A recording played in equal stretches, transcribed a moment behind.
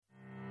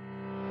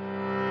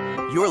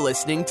You're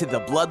listening to The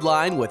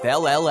Bloodline with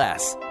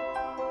LLS.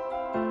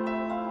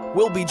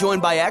 We'll be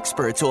joined by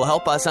experts who will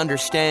help us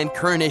understand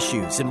current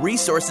issues and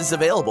resources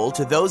available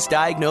to those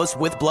diagnosed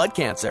with blood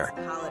cancer.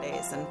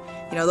 Holidays and,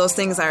 those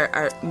things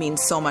mean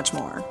so much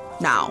more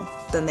now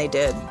than they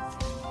did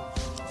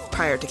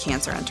prior to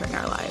cancer entering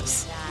our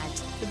lives.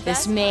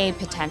 This may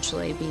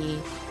potentially be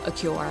a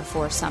cure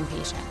for some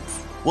patients.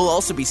 We'll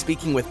also be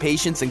speaking with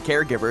patients and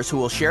caregivers who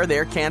will share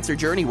their cancer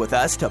journey with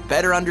us to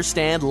better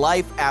understand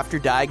life after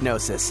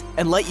diagnosis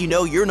and let you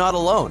know you're not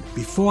alone.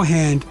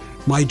 Beforehand,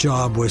 my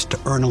job was to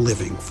earn a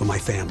living for my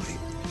family.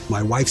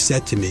 My wife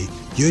said to me,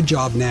 your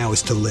job now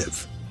is to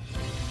live.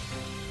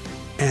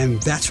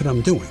 And that's what I'm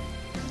doing.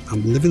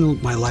 I'm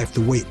living my life the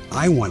way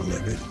I want to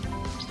live it,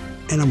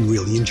 and I'm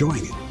really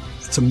enjoying it.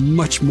 It's a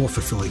much more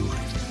fulfilling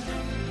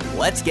life.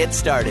 Let's get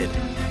started.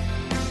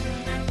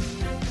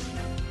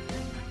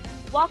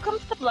 Welcome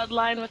to The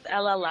Bloodline with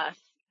LLS.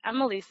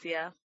 I'm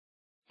Alicia.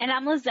 And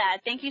I'm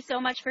Lizette. Thank you so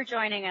much for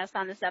joining us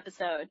on this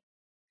episode.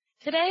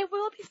 Today we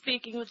will be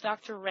speaking with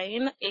Dr.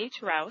 Rain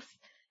H. Rouse.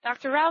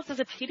 Dr. Rouse is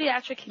a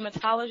pediatric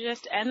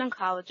hematologist and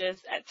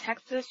oncologist at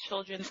Texas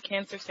Children's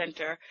Cancer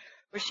Center,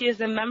 where she is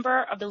a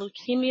member of the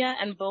leukemia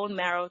and bone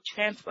marrow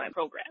transplant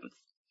programs.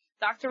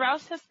 Dr.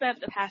 Rouse has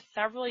spent the past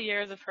several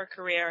years of her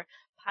career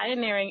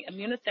pioneering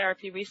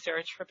immunotherapy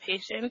research for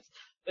patients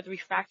with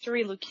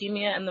refractory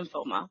leukemia and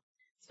lymphoma.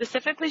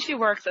 Specifically, she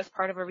works as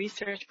part of a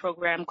research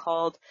program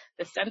called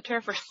the Center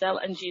for Cell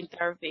and Gene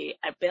Therapy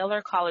at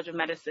Baylor College of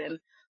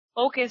Medicine,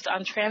 focused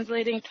on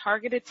translating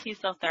targeted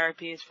T-cell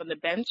therapies from the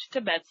bench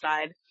to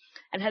bedside,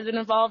 and has been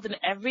involved in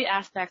every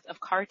aspect of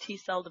CAR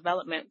T-cell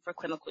development for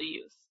clinical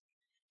use.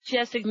 She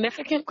has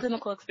significant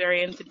clinical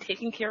experience in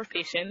taking care of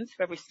patients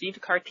who have received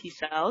CAR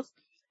T-cells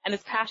and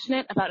is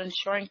passionate about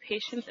ensuring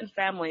patients and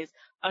families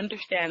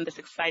understand this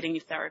exciting new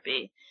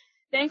therapy.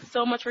 Thanks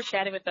so much for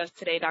chatting with us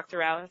today, Dr.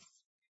 Rouse.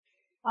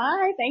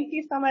 Hi, thank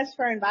you so much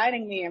for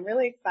inviting me. I'm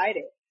really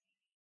excited.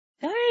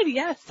 Good,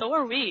 yes, so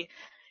are we.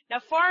 Now,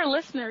 for our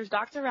listeners,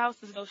 Dr.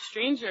 Rouse is no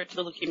stranger to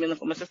the Leukemia and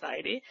Lymphoma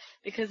Society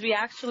because we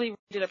actually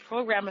did a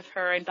program with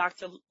her and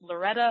Dr.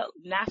 Loretta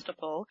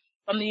Nastapel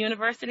from the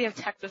University of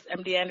Texas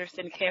MD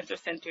Anderson Cancer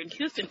Center in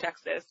Houston,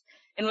 Texas,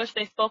 in which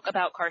they spoke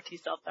about CAR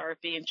T-cell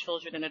therapy in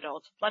children and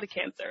adults with blood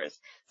cancers.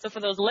 So for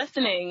those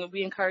listening,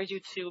 we encourage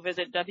you to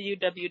visit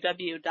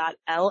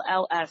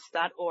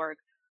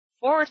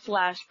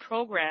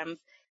www.lls.org/programs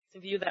to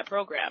view that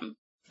program.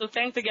 So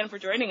thanks again for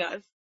joining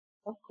us.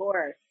 Of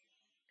course.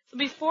 So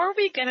before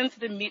we get into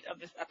the meat of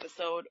this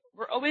episode,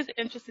 we're always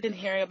interested in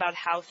hearing about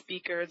how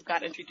speakers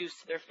got introduced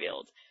to their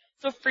field.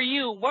 So for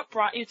you, what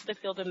brought you to the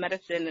field of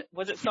medicine?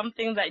 Was it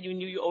something that you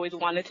knew you always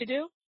wanted to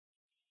do?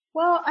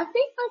 Well, I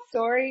think my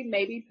story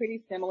may be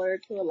pretty similar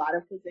to a lot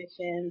of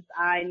physicians.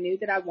 I knew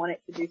that I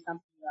wanted to do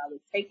something where I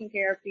was taking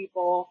care of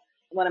people.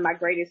 One of my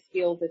greatest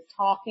skills is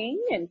talking,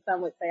 and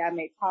some would say I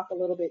may talk a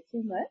little bit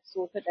too much.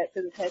 We'll put that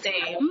to the test.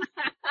 Same.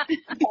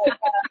 But,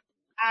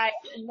 I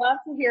love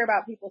to hear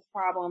about people's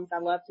problems. I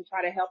love to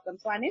try to help them.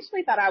 So I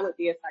initially thought I would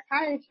be a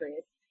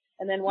psychiatrist.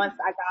 And then once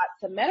I got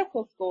to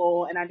medical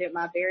school and I did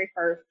my very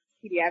first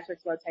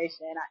pediatrics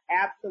rotation, I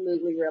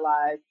absolutely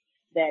realized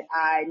that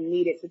I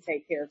needed to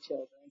take care of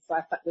children. So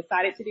I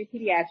decided to do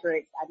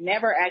pediatrics. I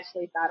never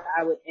actually thought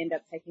I would end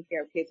up taking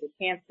care of kids with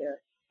cancer.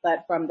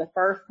 But from the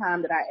first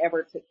time that I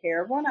ever took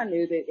care of one, I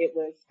knew that it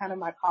was kind of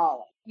my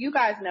calling. You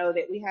guys know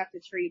that we have to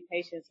treat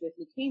patients with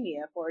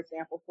leukemia, for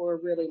example, for a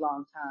really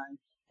long time.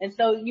 And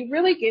so you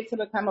really get to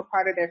become a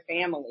part of their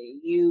family.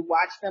 You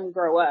watch them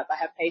grow up. I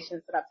have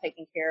patients that I've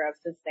taken care of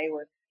since they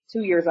were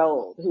 2 years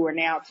old who are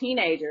now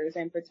teenagers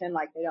and pretend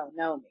like they don't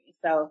know me.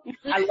 So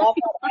I love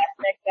that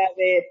aspect of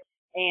it,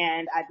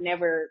 and I'd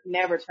never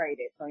trade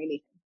it for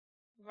anything.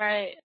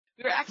 Right.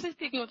 We were actually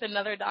speaking with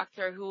another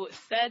doctor who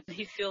said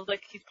he feels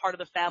like he's part of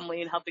the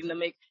family and helping them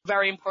make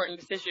very important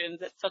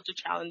decisions at such a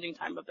challenging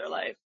time of their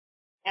life.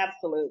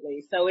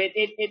 Absolutely. So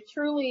it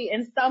truly,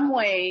 in some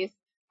ways,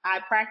 I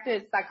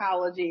practice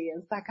psychology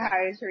and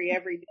psychiatry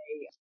every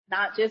day,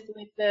 not just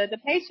with the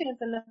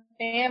patients and the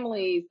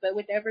families, but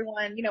with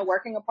everyone,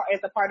 working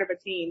as a part of a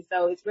team.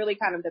 So it's really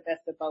kind of the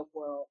best of both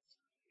worlds.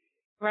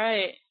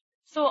 Right.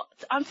 So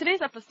on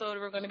today's episode,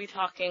 we're going to be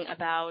talking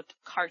about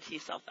CAR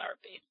T-cell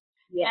therapy.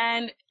 Yes.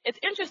 And it's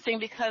interesting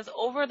because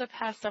over the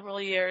past several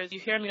years, you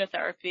hear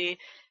immunotherapy,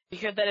 you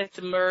hear that it's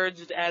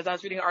emerged as, I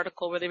was reading an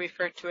article where they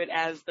refer to it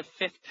as the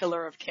fifth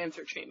pillar of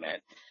cancer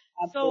treatment.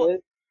 Absolutely.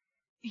 So,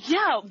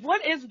 yeah,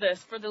 what is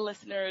this for the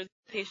listeners,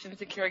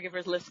 patients, and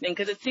caregivers listening?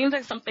 Because it seems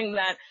like something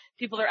that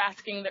people are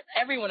asking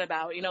everyone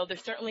about. They're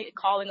certainly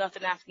calling us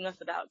and asking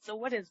us about. So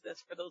what is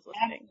this for those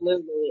listening?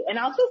 Absolutely. And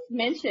I'll just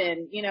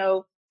mention,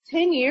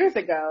 10 years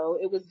ago,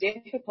 it was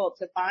difficult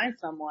to find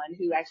someone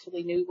who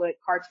actually knew what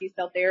CAR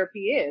T-cell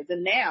therapy is.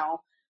 And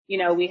now,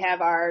 we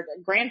have our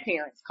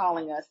grandparents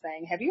calling us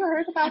saying, have you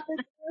heard about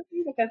this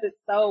therapy? Because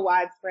it's so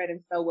widespread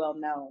and so well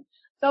known.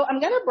 So I'm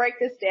going to break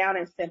this down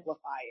and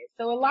simplify it.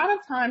 So a lot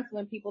of times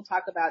when people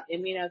talk about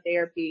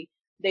immunotherapy,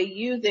 they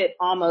use it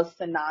almost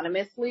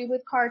synonymously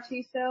with CAR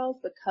T cells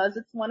because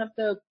it's one of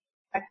the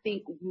I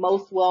think,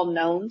 most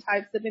well-known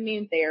types of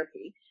immune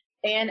therapy.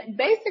 And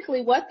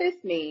basically what this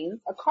means,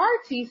 a CAR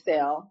T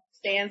cell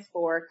stands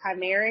for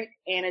chimeric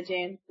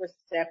antigen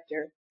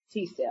receptor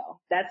T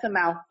cell. That's a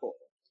mouthful.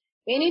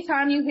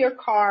 Anytime you hear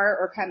CAR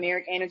or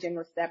chimeric antigen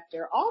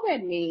receptor, all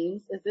that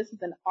means is this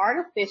is an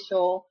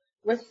artificial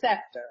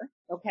receptor,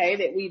 okay,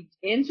 that we've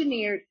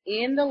engineered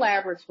in the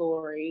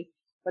laboratory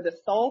for the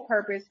sole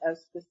purpose of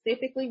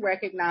specifically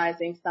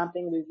recognizing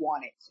something we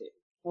want it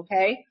to,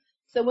 okay?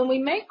 So when we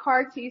make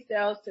CAR T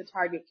cells to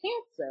target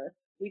cancer,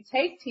 we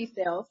take T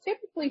cells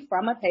typically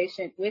from a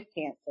patient with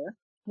cancer.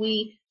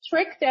 We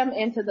trick them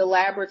into the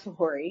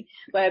laboratory,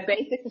 but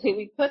basically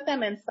we put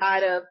them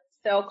inside of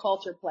cell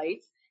culture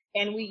plates,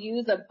 and we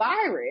use a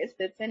virus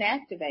that's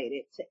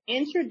inactivated to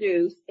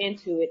introduce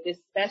into it this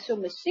special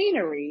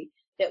machinery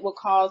that will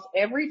cause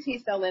every T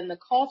cell in the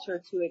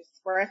culture to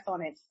express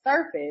on its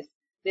surface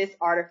this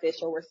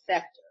artificial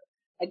receptor.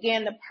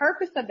 Again, the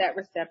purpose of that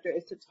receptor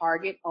is to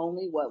target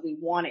only what we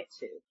want it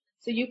to.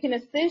 So you can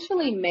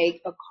essentially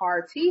make a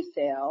CAR T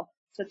cell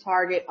to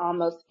target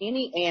almost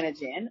any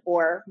antigen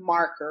or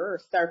marker or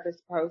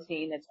surface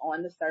protein that's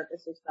on the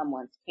surface of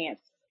someone's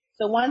cancer.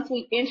 So once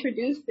we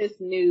introduce this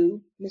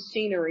new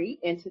machinery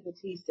into the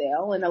T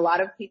cell, and a lot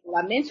of people,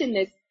 I mentioned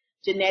this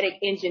genetic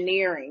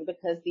engineering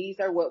because these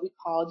are what we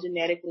call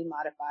genetically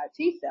modified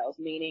T cells,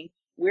 meaning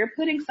we're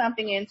putting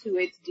something into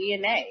its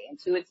DNA,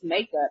 into its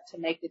makeup to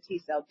make the T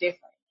cell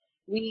different.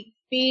 We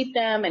feed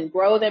them and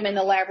grow them in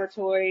the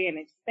laboratory and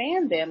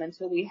expand them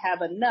until we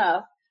have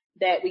enough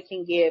that we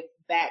can give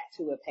back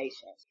to a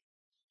patient.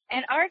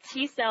 And our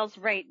T cells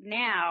right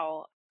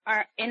now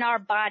are in our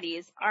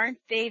bodies. Aren't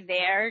they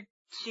there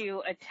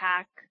to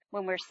attack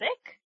when we're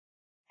sick?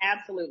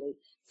 Absolutely.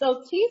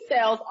 So T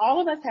cells,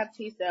 all of us have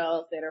T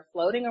cells that are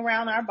floating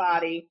around our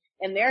body,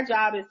 and their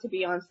job is to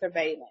be on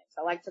surveillance.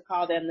 I like to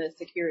call them the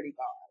security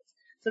guards.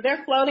 So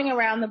they're floating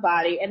around the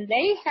body, and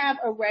they have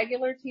a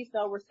regular T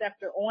cell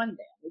receptor on them.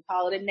 We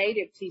call it a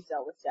native T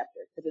cell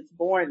receptor because it's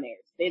born there,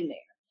 it's been there.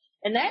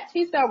 And that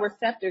T cell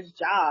receptor's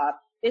job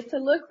is to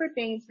look for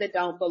things that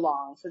don't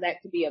belong. So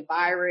that could be a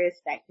virus,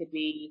 that could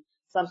be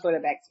some sort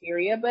of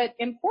bacteria, but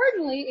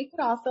importantly, it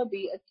could also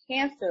be a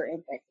cancer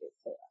infected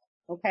cell.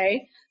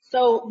 Okay,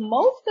 so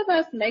most of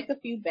us make a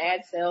few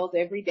bad cells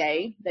every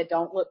day that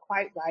don't look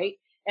quite right,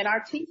 and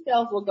our T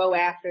cells will go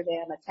after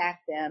them,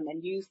 attack them,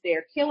 and use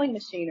their killing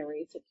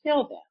machinery to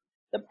kill them.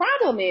 The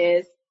problem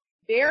is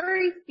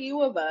very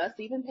few of us,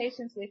 even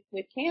patients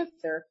with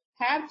cancer,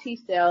 have T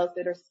cells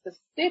that are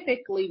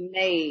specifically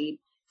made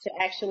to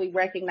actually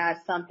recognize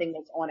something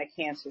that's on a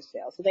cancer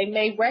cell. So they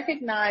may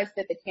recognize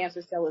that the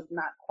cancer cell is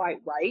not quite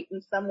right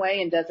in some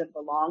way and doesn't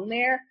belong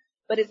there,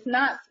 but it's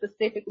not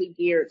specifically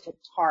geared to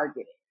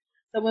target it.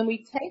 So when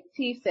we take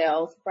T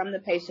cells from the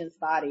patient's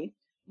body,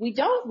 we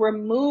don't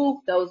remove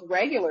those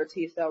regular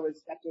T cell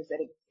receptors that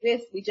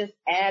exist. We just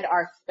add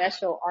our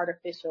special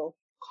artificial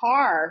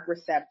CAR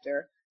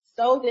receptor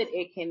so that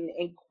it can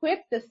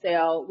equip the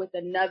cell with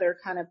another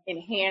kind of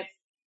enhanced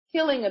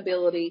killing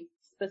ability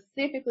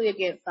specifically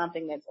against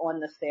something that's on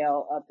the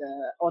cell of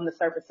on the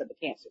surface of the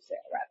cancer cell,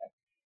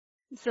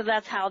 rather. So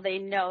that's how they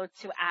know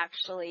to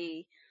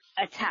actually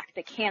attack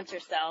the cancer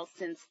cells,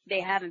 since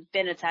they haven't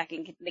been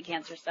attacking the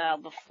cancer cell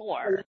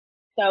before.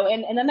 So,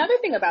 and another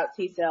thing about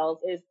T cells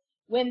is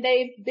when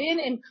they've been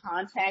in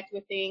contact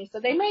with things, so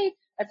they may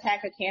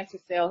attack a cancer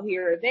cell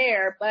here or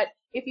there, but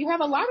if you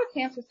have a lot of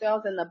cancer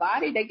cells in the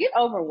body, they get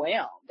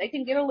overwhelmed. They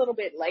can get a little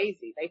bit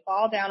lazy. They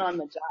fall down on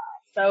the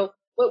job. So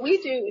what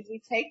we do is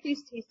we take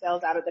these T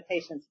cells out of the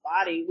patient's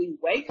body, we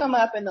wake them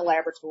up in the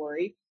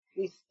laboratory,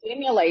 we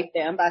stimulate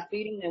them by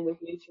feeding them with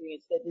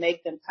nutrients that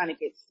make them kind of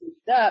get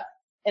souped up,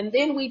 and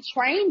then we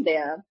train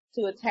them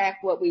to attack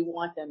what we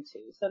want them to.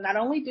 So not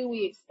only do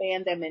we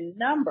expand them in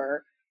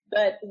number,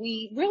 but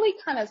we really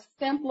kind of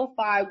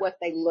simplify what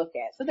they look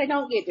at so they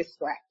don't get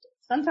distracted.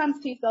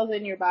 Sometimes T cells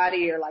in your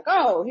body are like,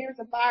 oh, here's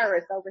a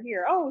virus over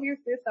here. Oh,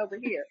 here's this over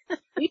here.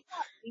 We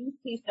want these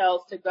T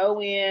cells to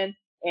go in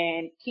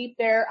and keep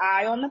their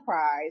eye on the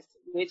prize,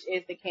 which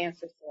is the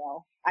cancer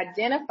cell,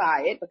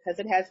 identify it because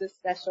it has this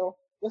special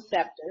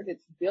receptor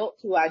that's built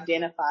to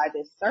identify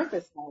this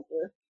surface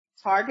marker,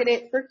 target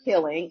it for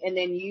killing, and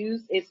then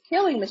use its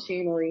killing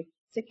machinery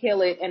to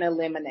kill it and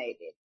eliminate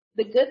it.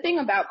 The good thing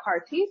about CAR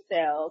T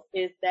cells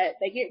is that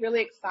they get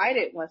really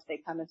excited once they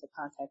come into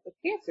contact with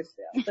cancer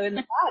cells. So in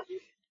the body,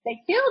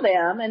 they kill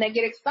them and they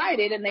get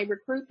excited and they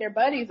recruit their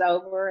buddies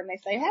over and they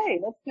say, hey,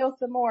 let's kill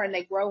some more, and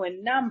they grow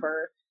in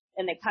number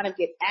and they kind of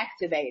get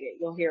activated,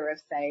 you'll hear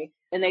us say,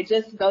 and they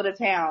just go to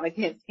town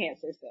against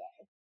cancer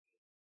cells.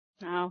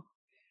 Wow.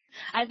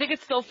 I think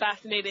it's so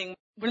fascinating.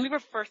 When we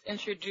were first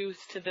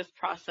introduced to this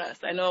process,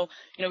 I know,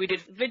 we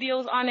did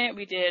videos on it,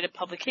 we did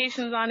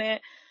publications on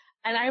it,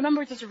 and I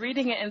remember just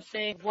reading it and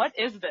saying, what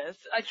is this?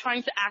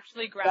 Trying to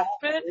actually grasp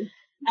it.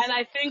 And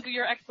I think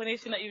your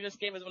explanation that you just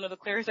gave is one of the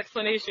clearest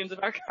explanations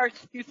about CAR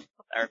T cell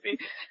therapy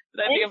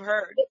that I think I've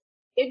heard.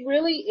 It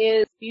really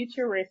is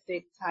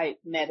futuristic type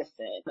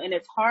medicine, and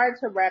it's hard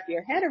to wrap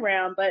your head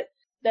around, but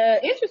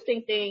the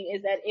interesting thing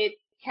is that it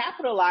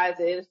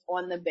capitalizes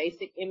on the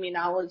basic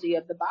immunology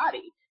of the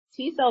body.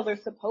 T cells are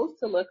supposed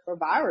to look for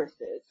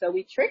viruses. So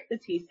we trick the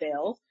T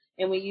cells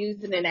and we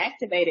use an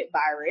inactivated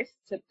virus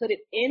to put it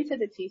into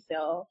the T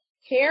cell,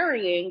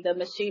 carrying the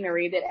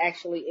machinery that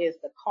actually is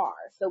the CAR.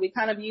 So we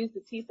kind of use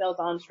the T cells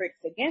on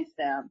tricks against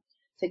them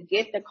to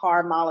get the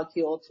CAR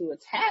molecule to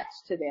attach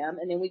to them,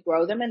 and then we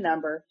grow them in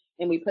number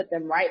and we put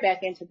them right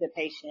back into the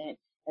patient,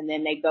 and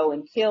then they go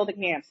and kill the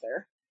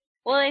cancer.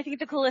 Well, I think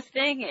the coolest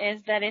thing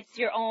is that it's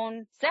your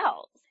own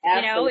cells.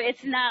 Absolutely. You know,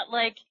 it's not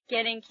like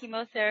getting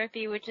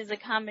chemotherapy, which is a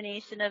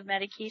combination of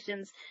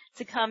medications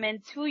to come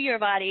into your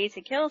body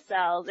to kill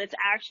cells. It's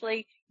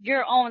actually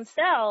your own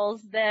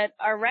cells that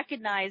are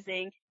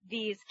recognizing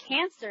these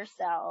cancer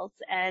cells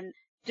and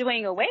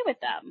doing away with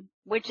them,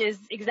 which is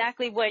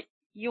exactly what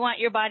you want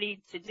your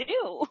body to do.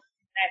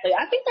 Exactly.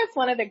 I think that's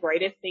one of the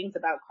greatest things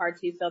about CAR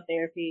T-cell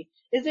therapy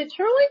is it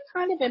truly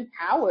kind of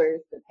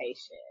empowers the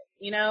patient.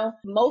 You know,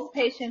 most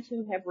patients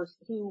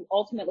who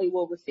ultimately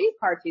will receive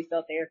CAR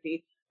T-cell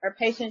therapy are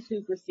patients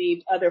who've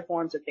received other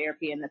forms of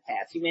therapy in the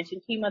past. You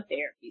mentioned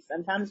chemotherapy,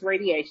 sometimes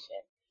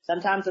radiation,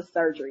 sometimes a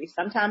surgery,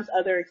 sometimes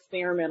other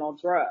experimental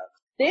drugs.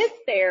 This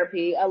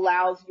therapy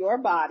allows your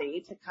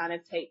body to kind of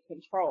take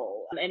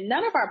control, and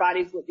none of our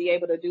bodies would be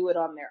able to do it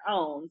on their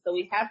own. So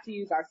we have to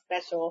use our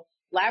special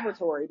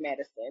laboratory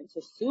medicine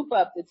to soup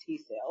up the T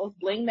cells,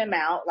 bling them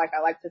out, like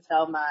I like to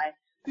tell my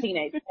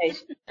teenage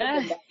patients.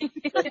 I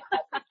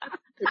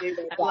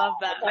love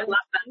that.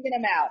 Bling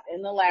them out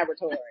in the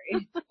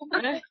laboratory.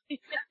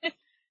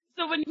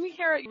 So when we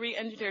hear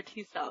re-engineered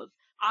T cells,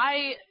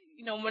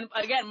 when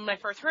I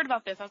first heard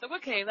about this, I was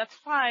like, okay, that's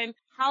fine.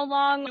 How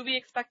long do we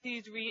expect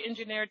these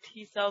re-engineered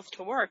T cells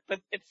to work? But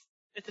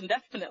it's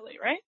indefinitely,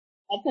 right?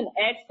 That's an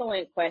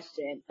excellent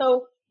question.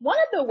 So one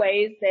of the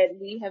ways that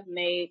we have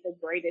made the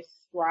greatest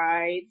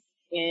strides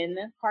in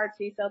CAR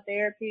T-cell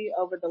therapy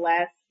over the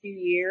last few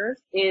years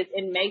is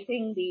in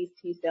making these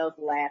T cells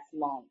last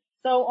long.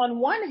 So on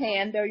one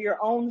hand, they're your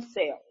own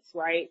cells,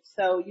 right?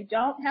 So you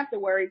don't have to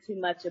worry too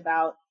much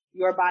about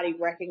your body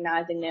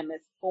recognizing them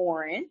as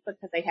foreign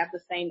because they have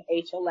the same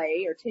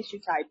HLA or tissue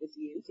type as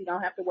you. So you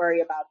don't have to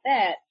worry about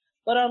that.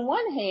 But on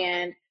one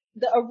hand,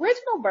 the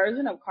original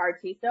version of CAR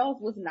T cells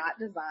was not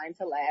designed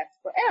to last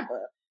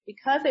forever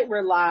because it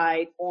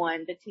relied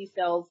on the T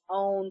cell's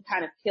own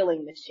kind of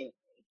killing machinery.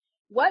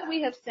 What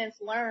we have since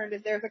learned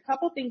is there's a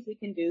couple things we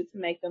can do to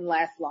make them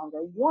last longer.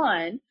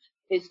 One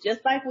is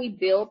just like we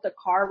built the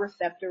CAR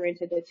receptor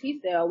into the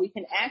T cell, we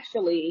can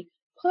actually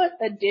put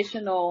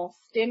additional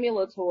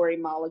stimulatory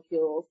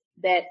molecules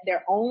that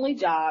their only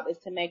job is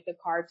to make the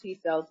CAR T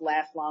cells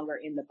last longer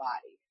in the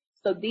body.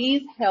 So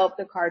these help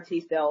the CAR T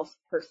cells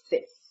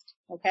persist,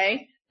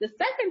 okay? The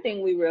second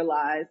thing we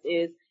realized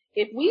is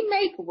if we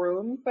make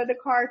room for the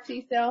CAR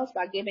T cells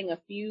by giving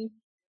a few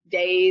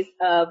days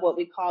of what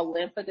we call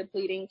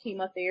lymphodepleting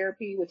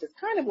chemotherapy, which is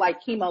kind of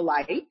like chemo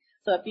light,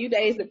 so a few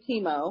days of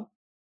chemo,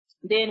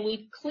 then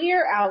we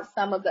clear out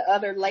some of the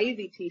other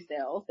lazy T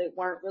cells that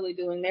weren't really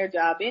doing their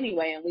job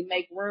anyway, and we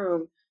make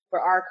room for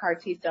our CAR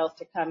T cells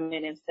to come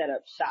in and set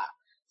up shop.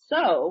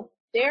 So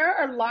there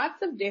are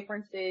lots of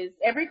differences.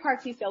 Every CAR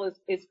T cell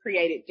is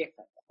created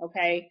differently,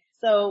 okay?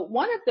 So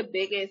one of the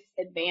biggest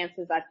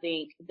advances I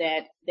think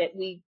that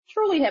we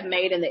truly have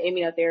made in the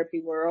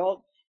immunotherapy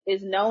world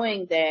is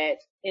knowing that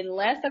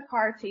unless a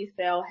CAR T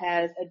cell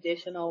has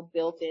additional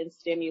built-in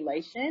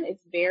stimulation,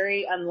 it's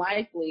very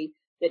unlikely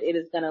that it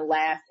is going to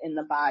last in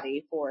the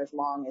body for as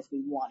long as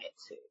we want it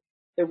to.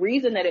 The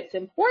reason that it's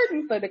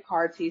important for the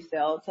CAR T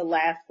cell to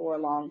last for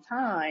a long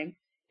time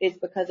is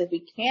because if we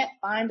can't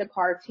find the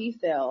CAR T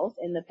cells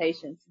in the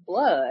patient's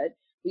blood,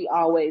 we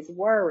always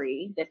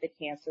worry that the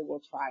cancer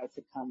will try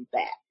to come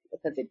back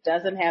because it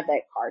doesn't have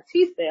that CAR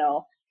T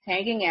cell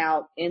hanging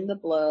out in the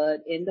blood,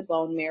 in the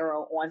bone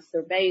marrow on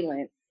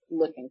surveillance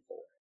looking for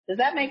it. Does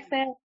that make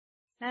sense?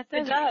 That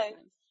It does.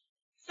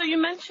 So you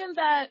mentioned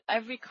that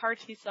every CAR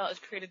T cell is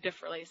created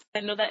differently. I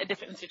know that at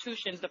different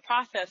institutions, the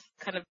process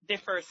kind of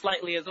differs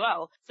slightly as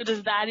well. So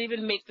does that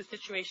even make the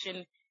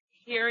situation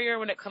hairier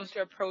when it comes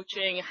to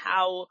approaching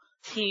how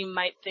team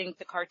might think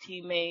the CAR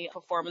T may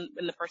perform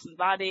in the person's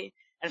body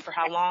and for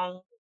how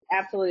long?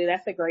 Absolutely.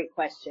 That's a great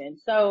question.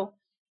 So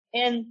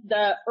in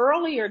the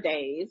earlier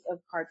days of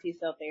CAR T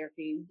cell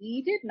therapy,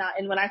 we did not,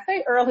 and when I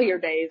say earlier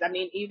days, I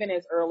mean even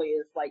as early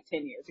as like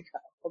 10 years ago,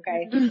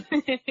 okay?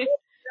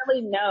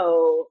 Really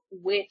know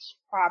which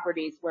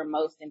properties were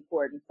most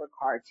important for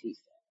CAR T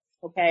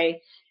cells,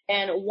 okay?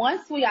 And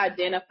once we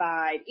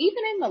identified,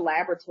 even in the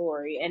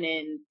laboratory and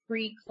in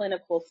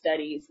preclinical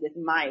studies with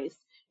mice,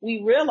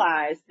 we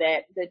realized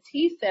that the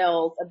T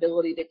cell's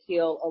ability to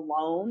kill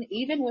alone,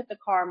 even with the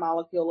CAR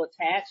molecule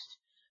attached,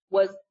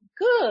 was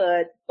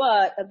good,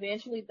 but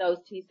eventually those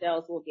T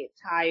cells will get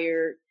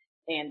tired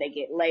and they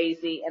get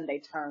lazy and they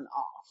turn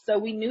off. So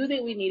we knew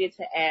that we needed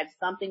to add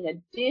something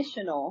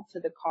additional to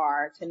the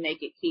CAR to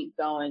make it keep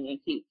going and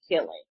keep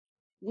killing.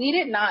 We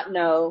did not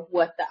know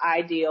what the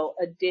ideal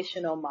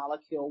additional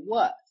molecule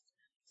was.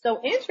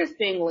 So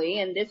interestingly,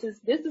 and this is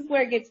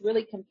where it gets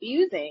really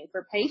confusing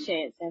for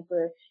patients and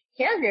for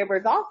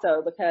caregivers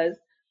also, because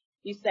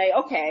You say,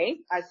 okay,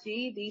 I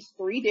see these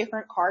 3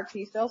 different CAR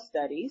T-cell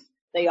studies.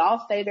 They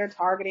all say they're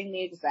targeting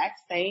the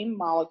exact same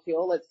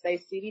molecule, let's say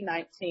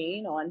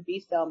CD19 on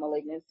B-cell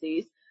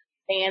malignancies,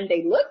 and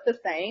they look the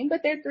same,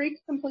 but they're 3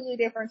 completely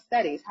different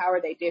studies. How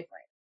are they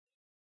different?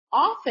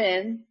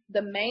 Often,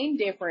 the main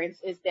difference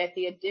is that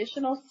the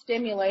additional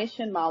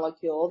stimulation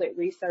molecule that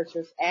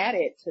researchers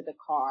added to the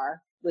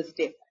CAR was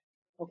different,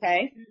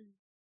 okay?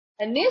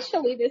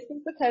 Initially, this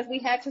was because we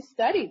had to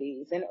study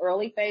these in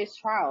early phase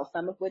trials,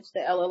 some of which the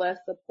LLS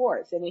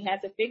supports, and we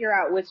had to figure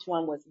out which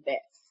one was best.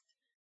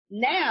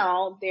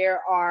 Now,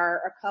 there are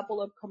a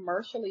couple of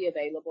commercially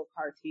available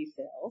CAR T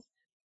cells.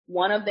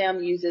 One of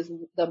them uses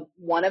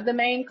one of the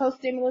main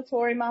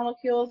co-stimulatory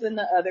molecules and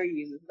the other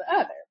uses the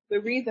other. The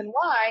reason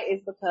why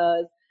is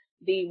because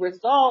the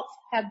results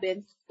have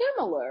been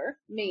similar,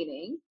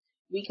 meaning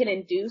we can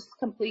induce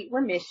complete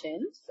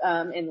remissions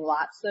in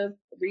lots of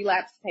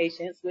relapsed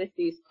patients with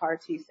these CAR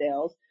T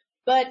cells,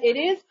 but it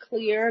is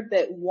clear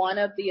that one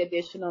of the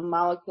additional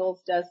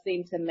molecules does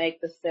seem to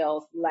make the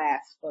cells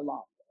last for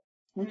longer.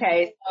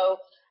 Okay, so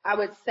I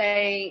would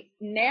say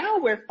now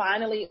we're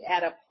finally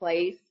at a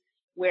place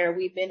where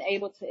we've been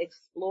able to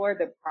explore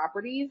the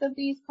properties of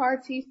these CAR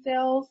T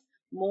cells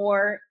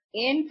more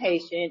in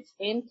patients,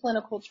 in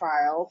clinical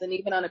trials, and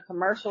even on a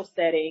commercial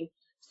setting.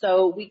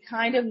 So we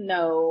kind of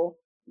know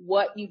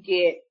what you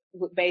get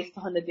based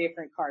on the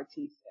different CAR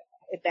T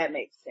cells, if that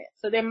makes sense.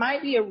 So there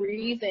might be a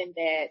reason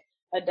that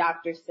a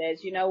doctor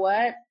says, you know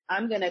what,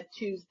 I'm going to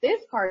choose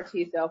this CAR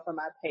T cell for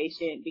my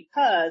patient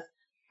because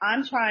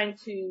I'm trying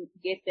to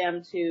get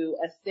them to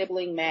a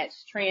sibling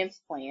matched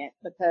transplant,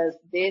 because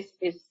this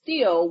is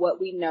still what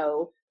we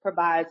know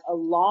provides a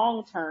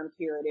long-term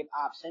curative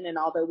option. And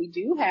although we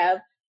do have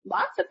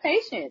lots of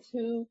patients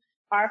who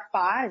are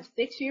 5,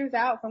 6 years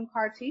out from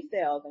CAR T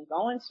cells and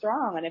going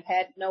strong and have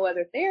had no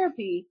other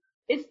therapy,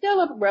 it's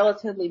still a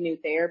relatively new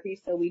therapy,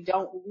 so we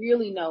don't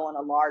really know on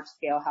a large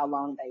scale how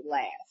long they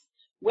last.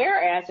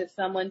 Whereas if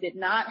someone did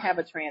not have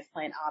a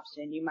transplant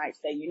option, you might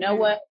say, you know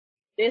what,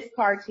 this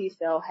CAR T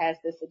cell has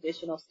this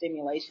additional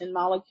stimulation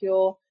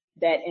molecule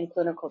that in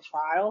clinical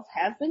trials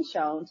has been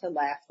shown to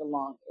last the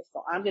longest.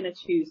 So I'm going to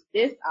choose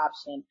this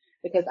option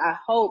because I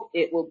hope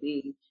it will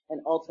be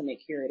an ultimate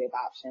curative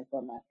option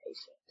for my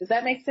patient. Does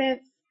that make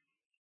sense?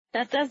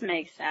 That does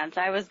make sense.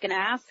 I was going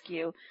to ask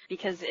you,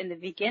 because in the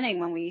beginning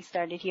when we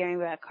started hearing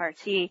about CAR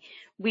T,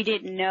 we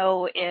didn't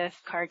know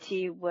if CAR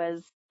T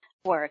was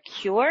for a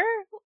cure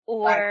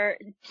or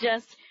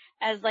just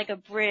as like a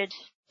bridge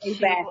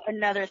to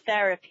another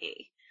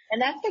therapy.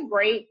 And that's a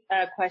great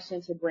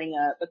question to bring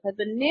up, because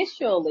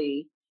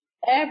initially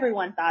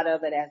everyone thought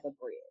of it as a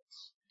bridge.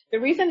 The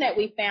reason that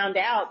we found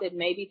out that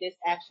maybe this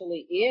actually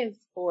is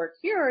for a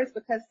cure is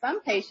because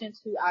some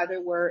patients who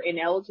either were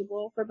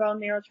ineligible for bone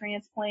marrow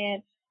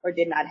transplant or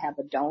did not have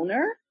a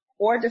donor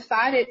or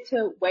decided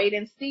to wait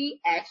and see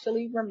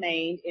actually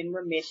remained in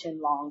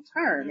remission long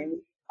term. And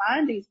we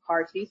find these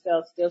CAR T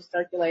cells still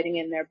circulating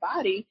in their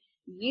body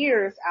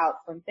years out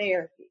from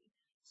therapy.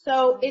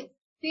 So it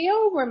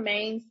still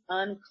remains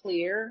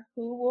unclear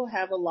who will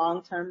have a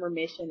long-term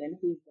remission and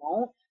who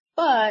won't.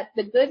 But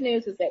the good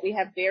news is that we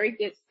have very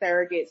good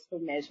surrogates for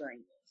measuring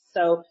this.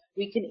 So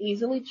we can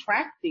easily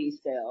track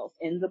these cells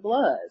in the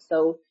blood.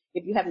 So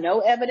if you have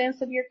no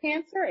evidence of your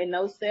cancer and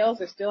those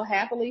cells are still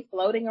happily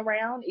floating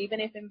around, even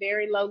if in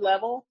very low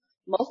level,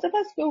 most of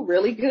us feel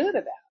really good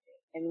about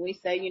it. And we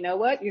say, you know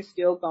what, you're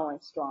still going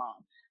strong.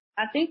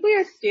 I think we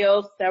are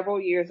still several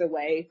years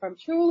away from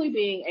truly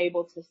being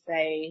able to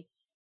say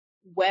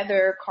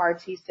whether CAR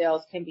T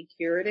cells can be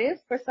curative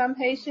for some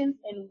patients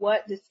and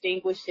what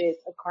distinguishes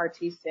a CAR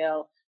T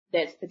cell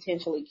that's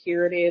potentially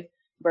curative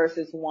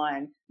versus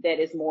one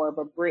that is more of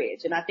a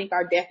bridge. And I think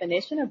our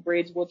definition of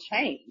bridge will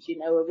change. You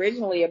know,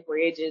 originally a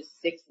bridge is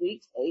 6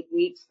 weeks, 8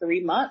 weeks,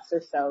 3 months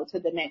or so to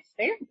the next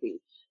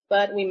therapy.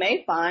 But we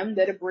may find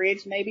that a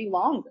bridge may be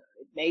longer.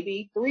 It may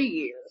be 3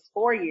 years,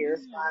 4 years,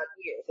 5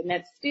 years. And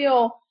that's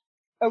still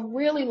a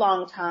really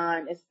long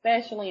time,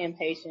 especially in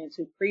patients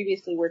who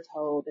previously were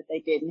told that they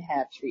didn't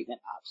have treatment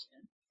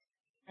options.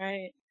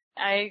 Right.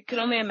 I could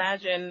only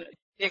imagine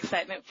the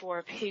excitement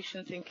for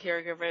patients and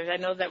caregivers. I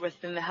know that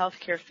within the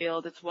healthcare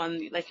field, it's one,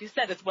 like you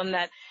said, it's one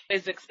that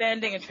is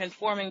expanding and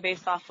transforming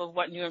based off of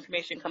what new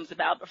information comes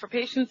about. But for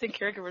patients and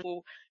caregivers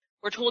who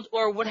were told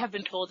or would have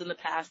been told in the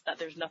past that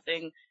there's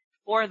nothing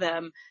for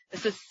them,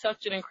 this is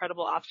such an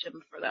incredible option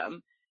for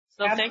them.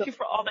 So Thank you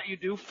for all that you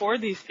do for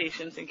these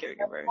patients and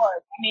caregivers. Of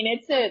course. I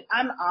mean,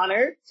 I'm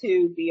honored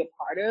to be a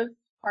part of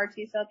CAR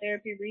T cell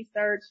therapy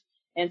research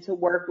and to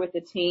work with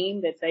a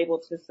team that's able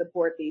to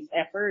support these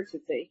efforts.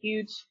 It's a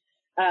huge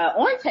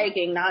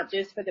undertaking, not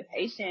just for the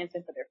patients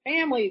and for their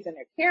families and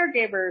their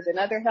caregivers and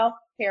other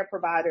healthcare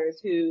providers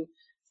who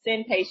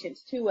send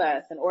patients to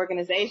us, and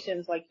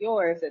organizations like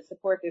yours that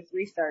support this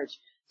research.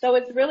 So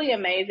it's really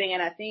amazing.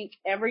 And I think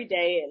every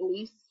day, at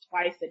least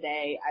twice a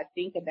day, I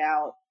think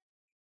about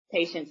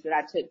patients that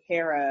I took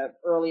care of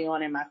early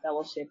on in my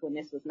fellowship when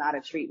this was not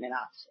a treatment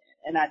option.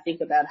 And I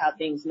think about how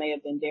things may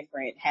have been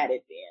different had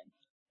it been.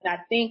 And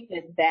I think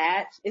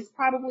that is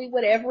probably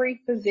what every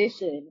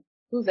physician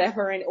who's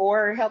ever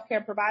or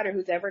healthcare provider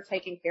who's ever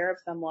taken care of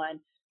someone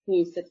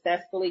who's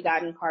successfully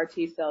gotten CAR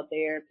T-cell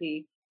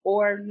therapy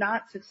or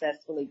not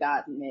successfully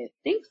gotten it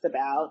thinks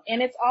about.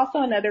 And it's also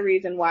another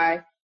reason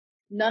why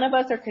none of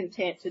us are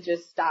content to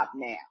just stop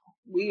now.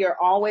 We are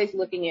always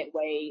looking at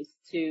ways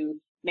to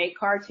make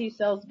CAR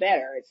T-cells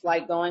better. It's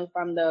like going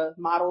from the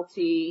Model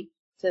T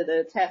to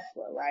the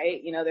Tesla,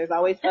 right? You know, there's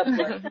always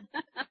upgrades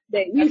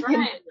that you That's can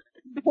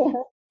right.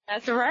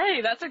 That's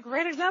right. That's a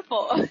great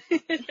example.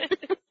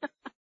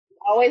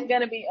 Always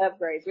going to be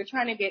upgrades. We're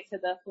trying to get to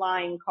the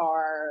flying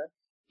car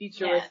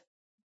futuristic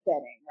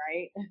setting,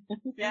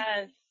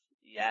 right?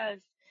 Yes.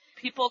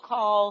 People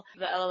call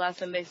the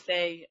LLS and they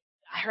say,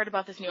 I heard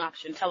about this new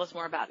option. Tell us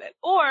more about it.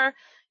 Or,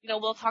 you know,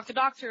 we'll talk to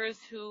doctors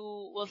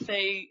who will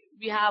say,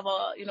 we have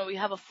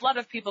a flood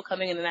of people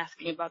coming in and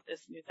asking about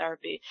this new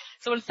therapy.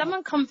 So when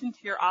someone comes into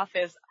your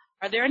office,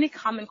 are there any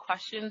common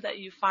questions that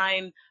you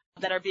find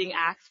that are being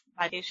asked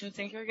by patients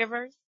and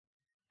caregivers?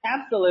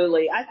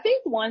 Absolutely. I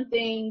think one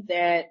thing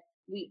that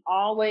we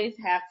always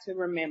have to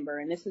remember,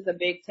 and this is a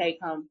big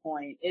take-home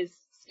point, is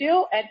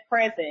still at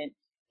present,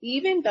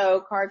 even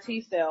though CAR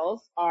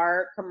T-cells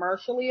are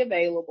commercially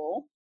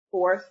available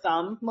for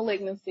some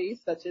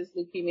malignancies, such as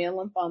leukemia and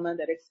lymphoma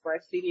that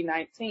express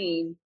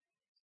CD19,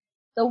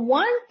 the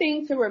one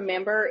thing to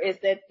remember is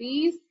that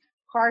these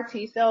CAR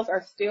T-cells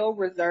are still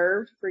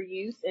reserved for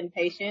use in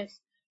patients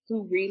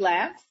who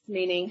relapse,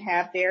 meaning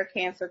have their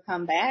cancer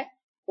come back,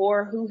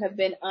 or who have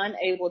been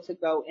unable to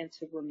go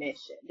into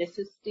remission. This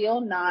is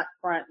still not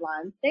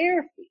frontline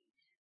therapy.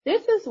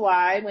 This is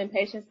why when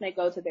patients may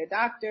go to their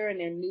doctor and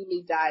they're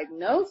newly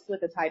diagnosed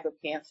with a type of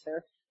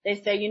cancer, they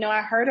say, you know,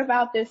 I heard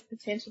about this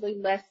potentially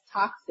less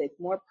toxic,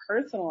 more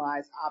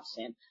personalized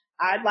option.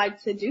 I'd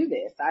like to do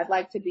this. I'd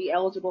like to be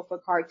eligible for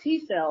CAR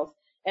T-cells.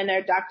 And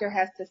their doctor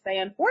has to say,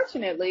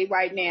 unfortunately,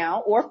 right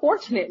now, or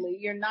fortunately,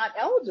 you're not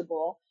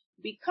eligible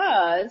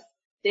because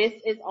this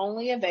is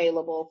only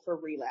available for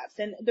relapse.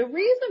 And the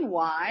reason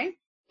why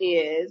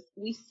is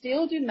we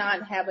still do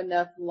not have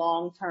enough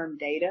long-term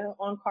data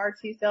on CAR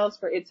T-cells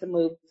for it to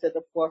move to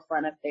the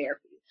forefront of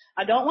therapy.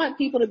 I don't want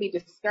people to be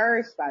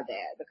discouraged by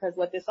that, because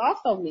what this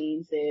also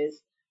means is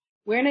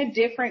we're in a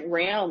different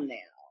realm now.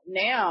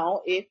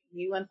 Now, if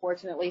you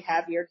unfortunately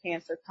have your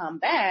cancer come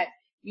back,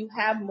 you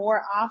have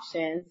more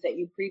options that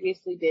you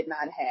previously did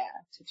not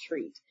have to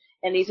treat.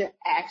 And these are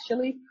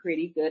actually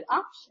pretty good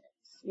options.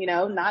 You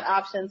know, not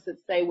options that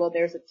say, well,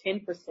 there's a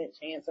 10%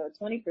 chance or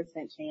a 20%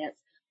 chance,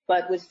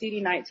 but with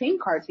CD19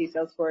 CAR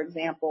T-cells, for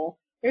example,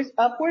 there's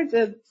upwards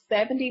of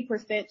 70%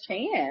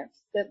 chance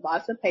that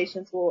lots of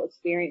patients will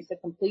experience a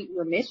complete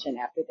remission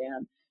after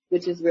them,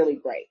 which is really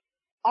great.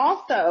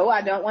 Also,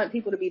 I don't want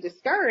people to be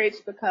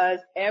discouraged, because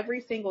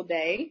every single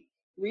day,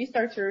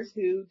 researchers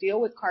who deal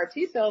with CAR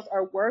T-cells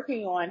are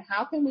working on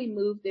how can we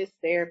move this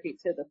therapy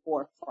to the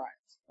forefront,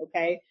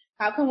 okay?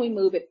 How can we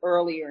move it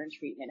earlier in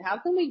treatment? How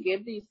can we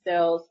give these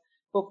cells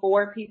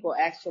before people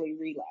actually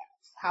relapse?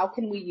 How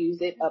can we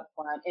use it up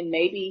front and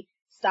maybe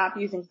stop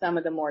using some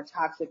of the more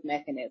toxic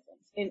mechanisms?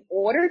 In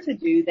order to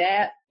do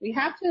that, we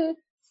have to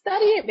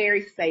study it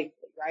very safely,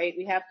 right?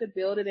 We have to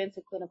build it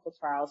into clinical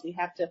trials. We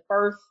have to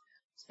first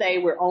say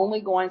we're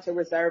only going to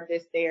reserve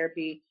this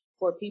therapy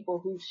for people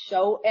who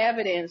show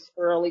evidence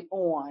early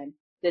on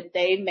that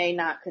they may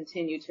not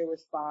continue to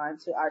respond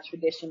to our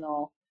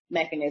traditional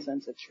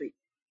mechanisms of treatment.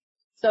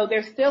 So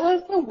there still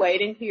is a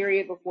waiting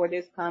period before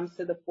this comes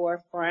to the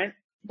forefront,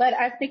 but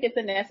I think it's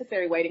a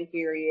necessary waiting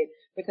period,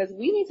 because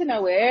we need to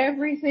know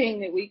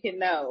everything that we can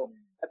know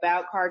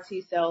about CAR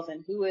T-cells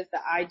and who is the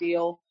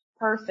ideal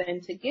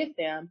person to get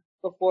them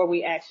before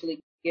we actually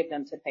give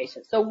them to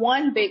patients. So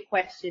one big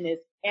question is,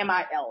 am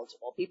I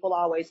eligible? People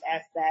always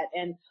ask that,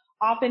 and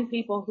often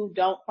people who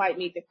don't quite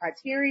meet the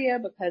criteria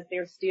because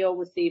they're still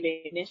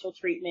receiving initial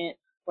treatment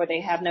or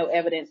they have no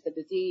evidence of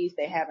disease,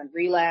 they haven't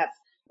relapsed,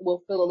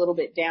 will feel a little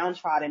bit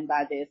downtrodden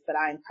by this, but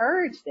I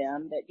encourage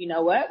them that, you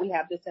know what, we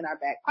have this in our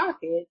back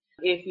pocket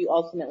if you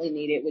ultimately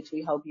need it, which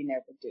we hope you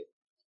never do.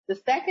 The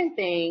second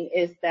thing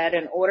is that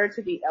in order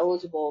to be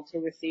eligible to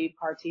receive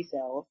CAR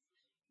T-cells,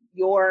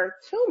 your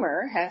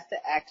tumor has to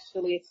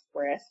actually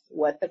express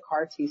what the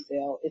CAR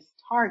T-cell is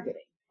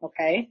targeting,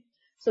 okay?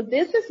 So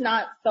this is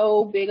not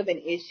so big of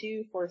an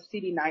issue for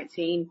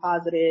CD19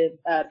 positive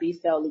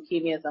B-cell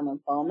leukemias and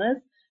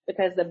lymphomas,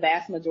 because the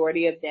vast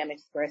majority of them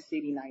express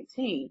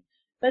CD19.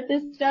 But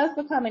this does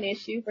become an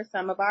issue for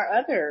some of our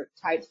other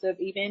types of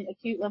even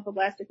acute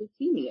lymphoblastic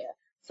leukemia,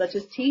 such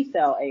as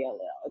T-cell ALL.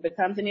 It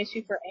becomes an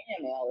issue for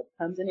AML. It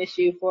becomes an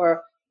issue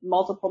for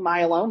multiple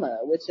myeloma,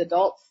 which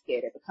adults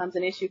get. It becomes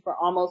an issue for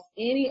almost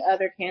any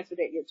other cancer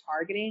that you're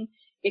targeting.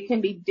 It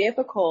can be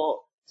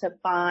difficult to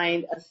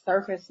find a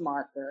surface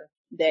marker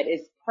that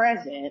is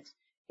present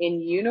in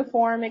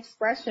uniform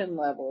expression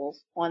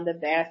levels on the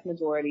vast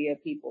majority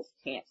of people's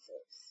cancers.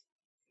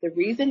 The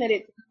reason that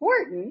it's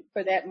important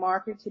for that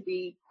marker to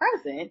be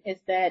present is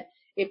that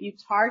if you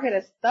target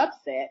a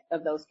subset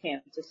of those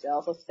cancer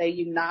cells, let's say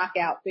you knock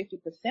out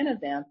 50%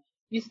 of them,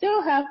 you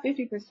still have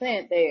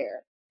 50%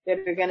 there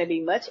that are going to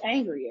be much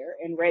angrier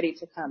and ready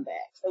to come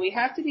back. So we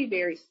have to be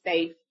very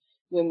safe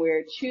when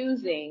we're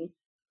choosing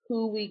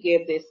who we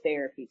give this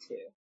therapy to.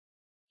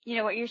 You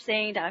know what you're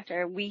saying,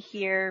 doctor, we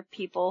hear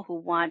people who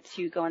want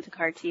to go into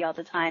CAR T all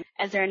the time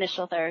as their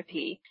initial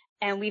therapy.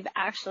 And we've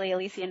actually,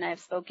 Alicia and I have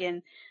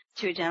spoken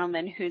to a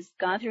gentleman who's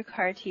gone through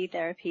CAR T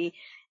therapy,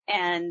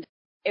 and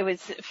it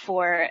was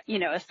for,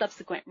 a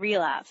subsequent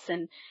relapse,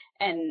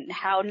 and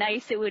how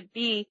nice it would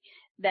be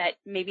that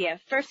maybe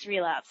at first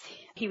relapse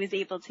he was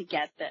able to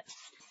get this.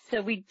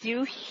 So we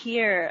do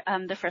hear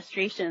the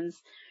frustrations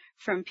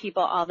from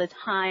people all the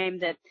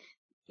time that,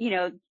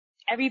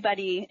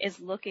 everybody is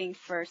looking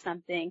for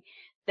something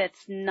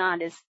that's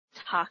not as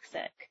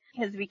toxic,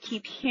 because we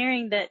keep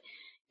hearing that,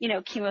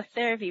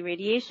 chemotherapy,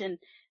 radiation,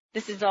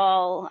 this is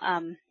all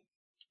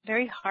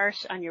very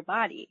harsh on your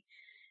body.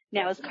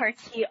 Now, is CAR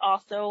T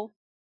also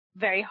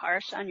very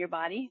harsh on your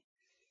body?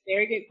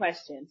 Very good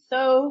question.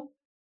 So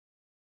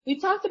we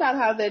talked about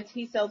how the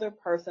T cells are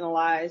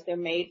personalized. They're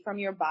made from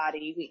your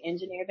body. We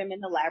engineer them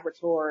in the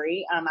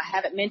laboratory. I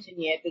haven't mentioned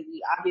yet that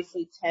we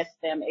obviously test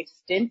them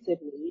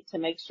extensively to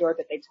make sure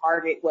that they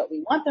target what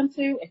we want them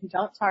to and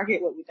don't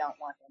target what we don't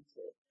want them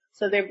to.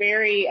 So they're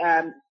very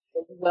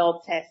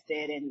well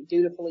tested and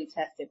dutifully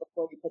tested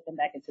before we put them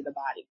back into the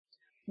body.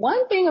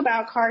 One thing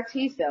about CAR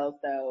T cells,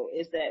 though,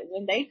 is that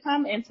when they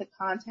come into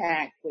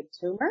contact with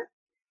tumor,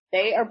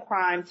 they are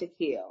primed to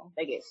kill.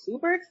 They get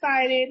super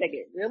excited. They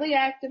get really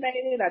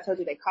activated. I told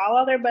you they call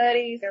all their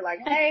buddies. They're like,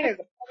 hey, there's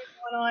a party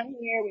going on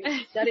here. We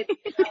can shut it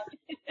down.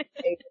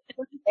 They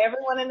recruit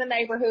everyone in the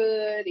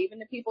neighborhood, even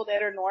the people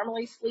that are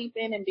normally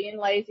sleeping and being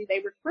lazy,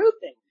 they recruit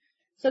them.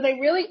 So they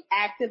really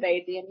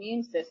activate the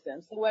immune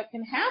system. So what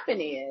can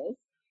happen is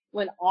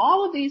when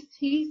all of these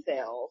T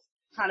cells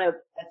kind of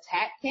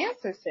attack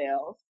cancer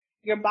cells,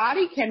 your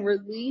body can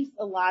release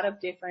a lot of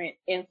different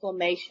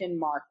inflammation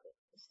markers.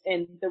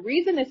 And the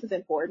reason this is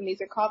important,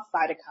 these are called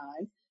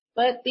cytokines,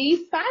 but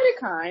these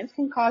cytokines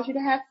can cause you to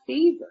have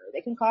fever.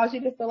 They can cause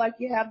you to feel like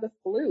you have the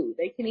flu.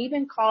 They can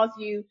even cause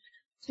you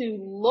to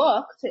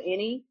look to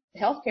any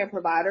healthcare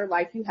provider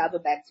like you have a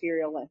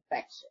bacterial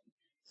infection.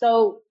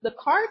 So the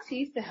CAR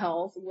T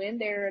cells, when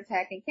they're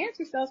attacking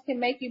cancer cells, can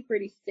make you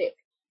pretty sick.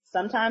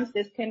 Sometimes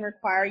this can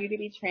require you to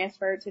be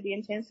transferred to the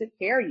intensive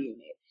care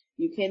unit.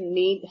 You can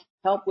need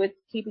help with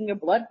keeping your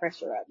blood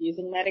pressure up,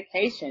 using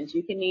medications.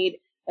 You can need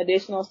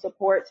additional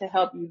support to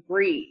help you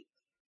breathe.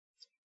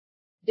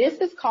 This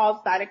is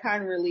called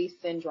cytokine release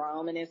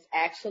syndrome, and it's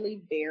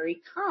actually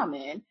very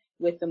common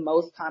with the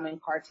most common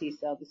CAR T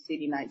cell, the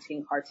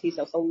CD19 CAR T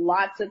cell. So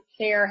lots of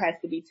care has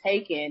to be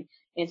taken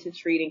into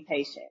treating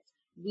patients.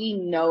 We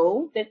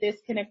know that this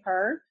can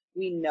occur.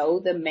 We know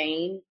the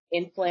main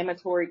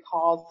inflammatory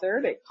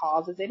causer that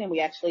causes it, and we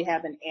actually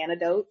have an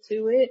antidote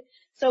to it.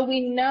 So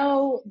we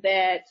know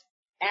that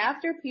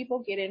after people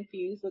get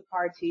infused with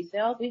CAR T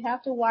cells, we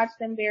have to watch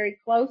them very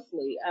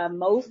closely.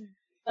 Most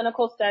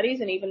clinical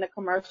studies and even the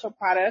commercial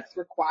products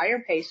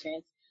require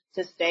patients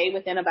to stay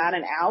within about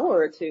an hour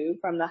or two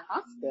from the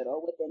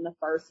hospital within the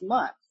first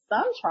month.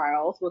 Some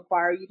trials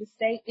require you to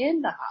stay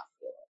in the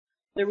hospital.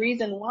 The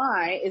reason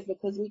why is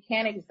because we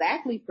can't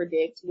exactly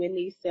predict when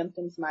these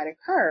symptoms might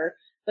occur,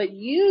 but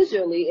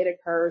usually it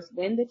occurs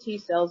when the T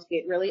cells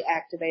get really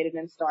activated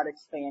and start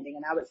expanding.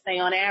 And I would say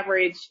on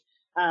average,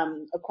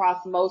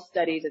 across most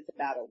studies, it's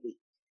about a week,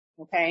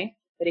 okay?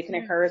 But it can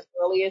occur as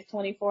early as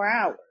 24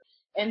 hours.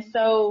 And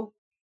so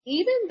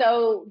even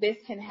though this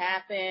can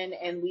happen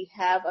and we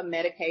have a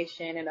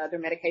medication and other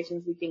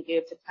medications we can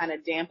give to kind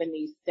of dampen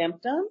these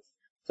symptoms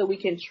so we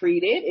can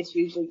treat it, it's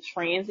usually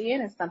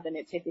transient and something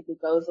that typically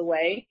goes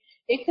away,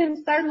 it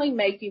can certainly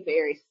make you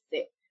very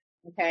sick,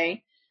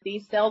 okay?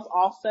 These cells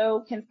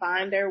also can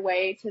find their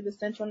way to the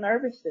central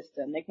nervous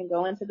system. They can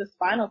go into the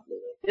spinal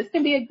fluid. This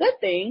can be a good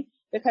thing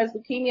because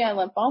leukemia and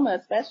lymphoma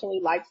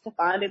especially likes to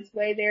find its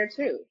way there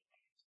too.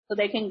 So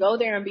they can go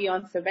there and be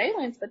on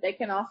surveillance, but they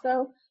can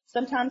also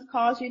sometimes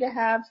cause you to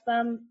have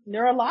some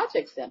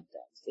neurologic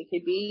symptoms. It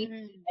could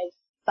be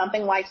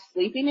something like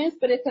sleepiness,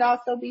 but it could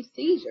also be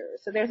seizures.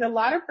 So there's a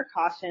lot of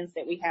precautions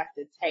that we have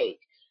to take.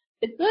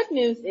 The good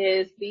news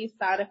is these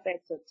side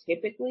effects are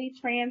typically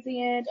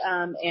transient,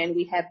 and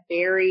we have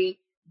very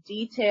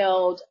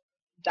detailed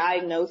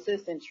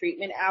diagnosis and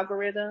treatment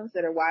algorithms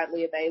that are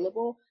widely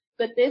available.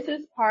 But this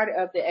is part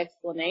of the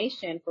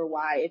explanation for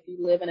why if you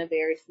live in a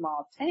very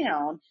small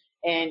town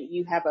and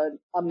you have an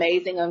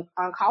amazing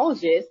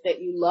oncologist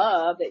that you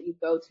love, that you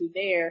go to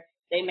there,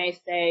 they may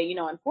say, you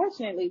know,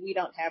 unfortunately, we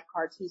don't have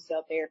CAR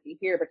T-cell therapy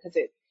here because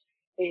it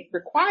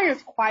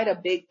requires quite a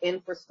big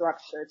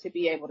infrastructure to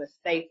be able to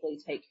safely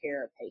take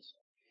care of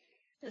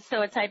patients.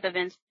 So a type of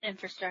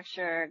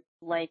infrastructure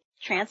like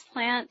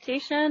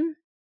transplantation?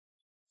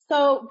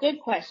 So good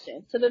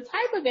question. So the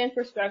type of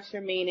infrastructure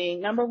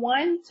meaning, number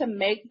one, to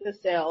make the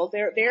cells,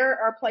 there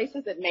are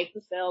places that make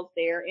the cells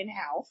there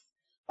in-house.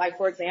 Like,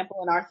 for example,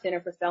 in our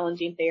Center for Cell and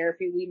Gene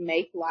Therapy, we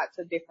make lots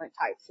of different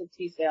types of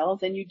T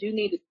cells, and you do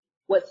need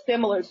what's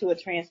similar to a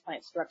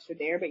transplant structure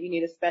there, but you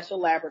need a special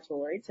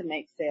laboratory to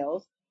make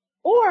cells.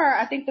 Or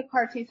I think the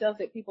CAR T cells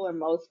that people are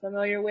most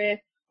familiar with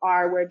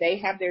are where they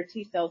have their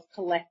T cells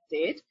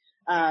collected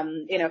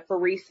in a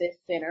pheresis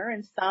center,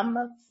 and some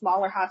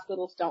smaller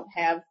hospitals don't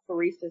have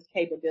pheresis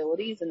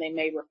capabilities, and they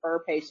may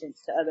refer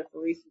patients to other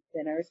pheresis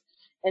centers.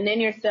 And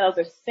then your cells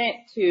are sent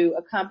to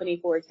a company,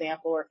 for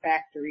example, or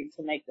factory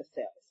to make the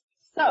cells.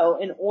 So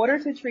in order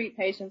to treat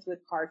patients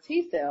with CAR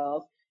T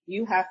cells,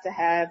 you have to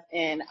have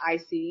an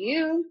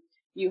ICU,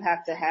 you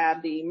have to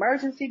have the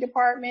emergency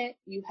department,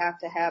 you have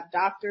to have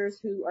doctors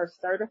who are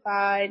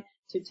certified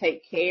to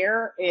take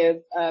care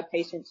of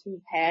patients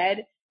who've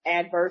had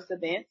adverse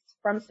events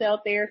from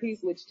cell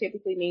therapies, which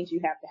typically means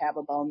you have to have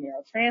a bone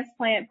marrow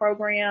transplant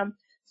program.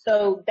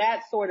 So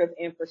that sort of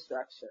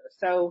infrastructure.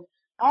 So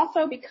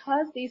also,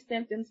 because these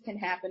symptoms can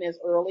happen as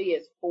early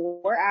as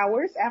 4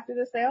 hours after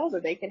the cells, or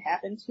they can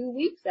happen 2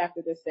 weeks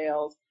after the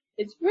cells,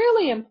 it's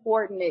really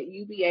important that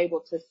you be able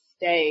to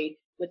stay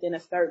within a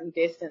certain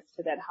distance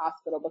to that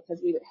hospital,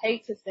 because we would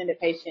hate to send a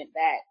patient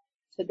back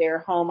to their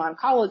home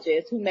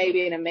oncologist, who may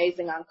be an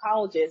amazing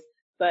oncologist,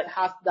 but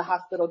the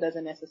hospital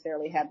doesn't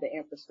necessarily have the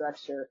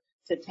infrastructure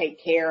to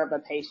take care of a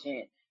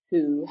patient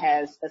who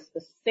has a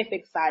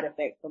specific side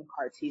effect from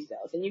CAR T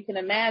cells. And you can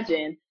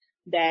imagine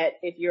that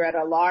if you're at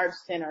a large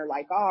center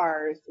like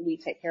ours, we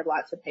take care of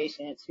lots of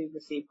patients who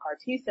receive CAR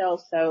T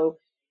cells. So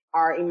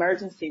our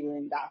emergency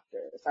room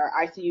doctors, our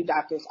ICU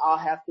doctors all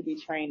have to be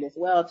trained as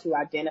well to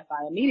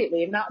identify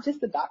immediately, and not just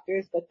the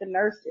doctors, but the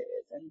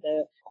nurses and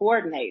the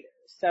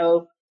coordinators.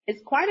 So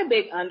it's quite a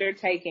big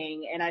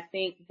undertaking. And I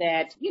think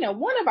that,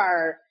 one of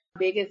our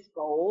biggest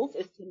goals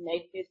is to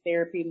make this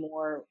therapy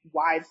more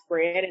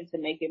widespread and to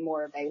make it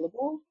more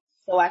available.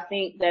 So I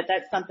think that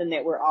that's something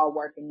that we're all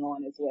working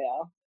on as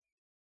well.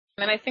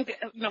 And I think,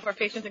 for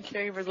patients and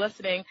caregivers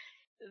listening,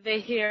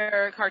 they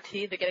hear CAR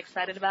T, they get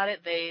excited about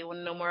it, they want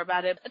to know more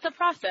about it. It's a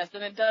process,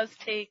 and it does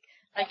take,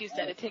 like you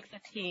said, it takes a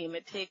team.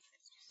 It takes,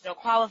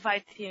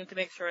 qualified team to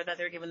make sure that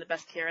they're given the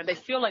best care, and they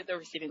feel like they're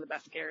receiving the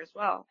best care as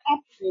well.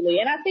 Absolutely.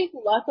 And I think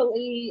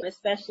luckily,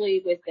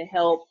 especially with the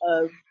help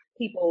of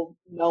people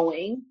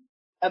knowing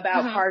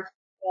about CAR T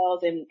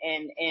cells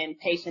and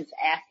patients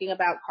asking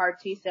about CAR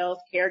T cells,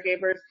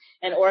 caregivers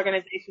and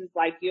organizations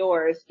like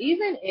yours,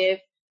 even if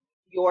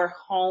your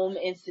home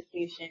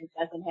institution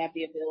doesn't have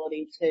the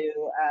ability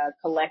to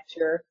collect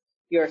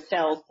your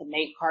cells to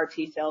make CAR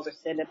T cells or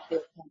send them to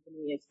a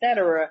company, et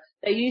cetera,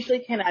 they usually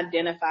can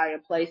identify a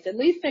place, at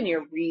least in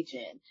your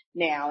region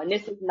now. And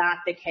this is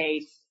not the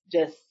case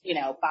just,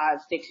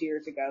 5-6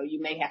 years ago.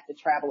 You may have to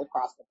travel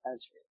across the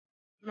country.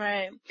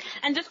 Right.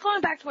 And just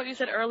going back to what you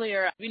said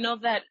earlier, we know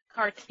that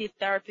CAR T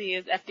therapy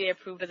is FDA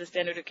approved as a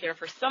standard of care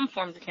for some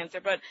forms of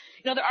cancer, but,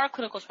 there are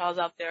clinical trials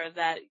out there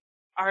that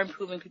are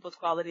improving people's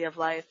quality of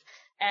life.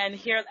 And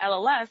here at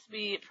LLS,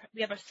 we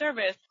have a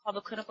service called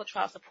the Clinical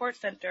Trial Support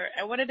Center.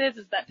 And what it is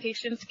that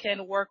patients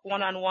can work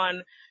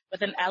one-on-one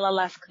with an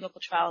LLS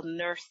clinical trial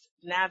nurse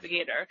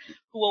navigator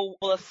who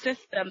will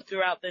assist them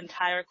throughout the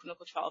entire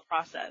clinical trial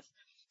process.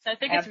 So I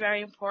think it's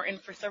very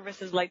important for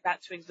services like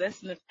that to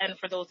exist. And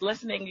for those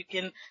listening, you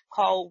can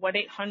call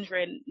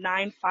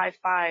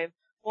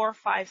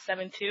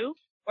 1-800-955-4572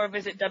 or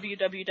visit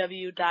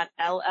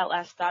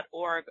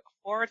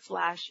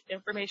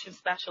www.lls.org/information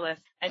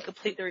specialist and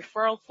complete the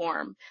referral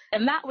form.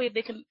 And that way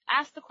they can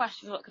ask the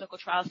questions about clinical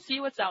trials, see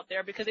what's out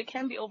there, because it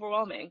can be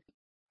overwhelming.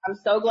 I'm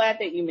so glad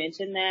that you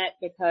mentioned that,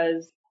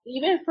 because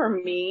even for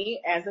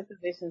me as a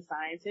physician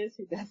scientist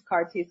who does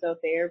CAR T cell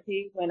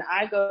therapy, when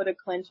I go to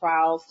clin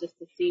trials just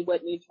to see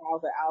what new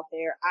trials are out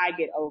there, I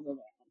get overwhelmed.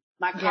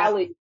 My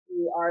colleagues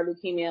who are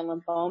leukemia and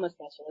lymphoma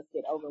specialists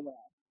get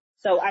overwhelmed.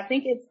 So I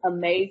think it's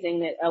amazing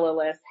that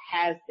LLS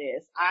has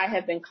this. I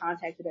have been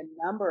contacted a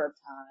number of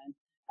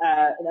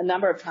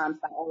times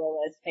by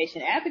LLS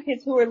patient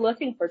advocates who are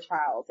looking for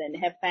trials and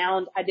have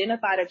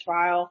identified a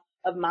trial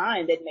of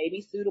mine that may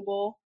be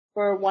suitable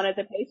for one of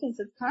the patients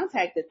that's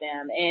contacted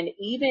them. And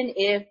even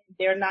if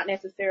they're not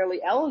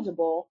necessarily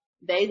eligible,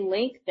 they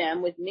link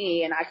them with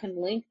me, and I can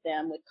link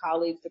them with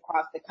colleagues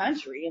across the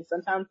country and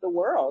sometimes the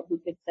world who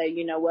could say,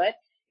 you know what,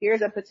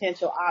 here's a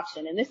potential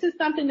option. And this is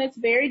something that's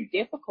very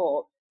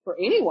difficult for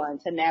anyone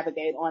to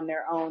navigate on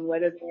their own,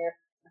 whether they're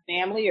a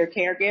family or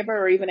caregiver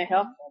or even a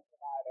health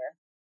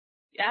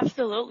provider.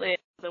 Absolutely.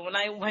 So when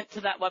I went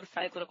to that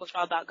website,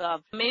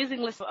 clinicaltrial.gov,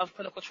 amazing list of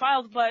clinical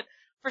trials, but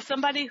for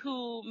somebody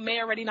who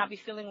may already not be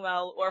feeling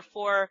well, or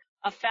for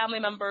a family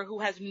member who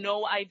has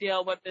no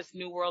idea what this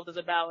new world is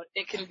about,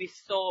 it can be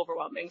so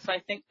overwhelming. So I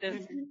think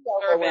this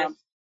service.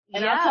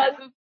 And I'll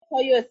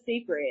tell you a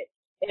secret.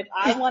 If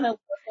I want to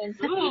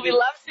listen to we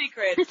love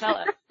secrets. Tell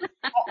us.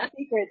 A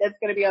secret that's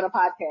going to be on a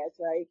podcast,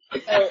 right?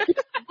 So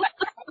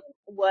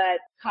what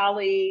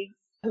colleagues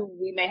who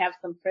we may have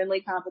some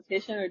friendly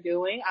competition are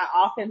doing, I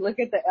often look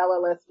at the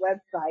LLS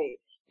website,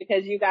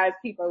 because you guys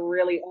keep a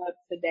really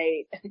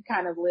up-to-date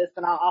kind of list,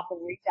 and I'll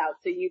often reach out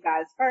to you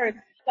guys first.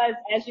 Because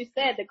as you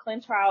said, the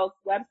ClinTrials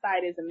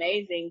website is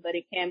amazing, but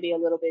it can be a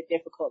little bit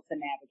difficult to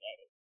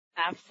navigate.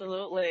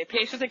 Absolutely.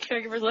 Patients and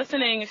caregivers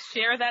listening,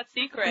 share that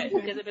secret,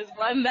 because it is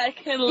one that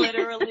can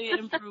literally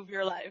improve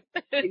your life.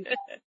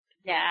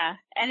 Yeah,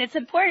 and it's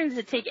important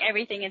to take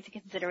everything into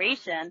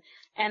consideration,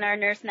 and our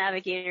nurse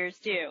navigators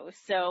do.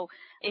 So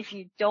if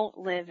you don't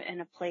live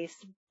in a place,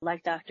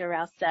 like Dr.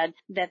 Rouse said,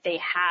 that they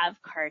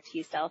have CAR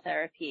T-cell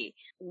therapy,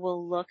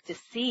 we'll look to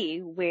see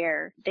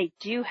where they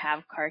do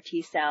have CAR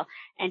T-cell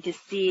and to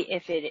see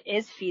if it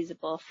is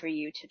feasible for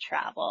you to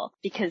travel,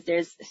 because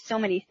there's so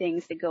many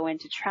things that go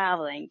into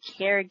traveling,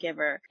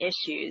 caregiver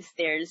issues,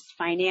 there's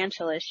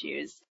financial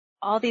issues,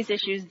 all these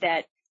issues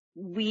that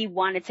we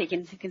want to take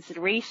into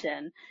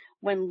consideration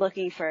when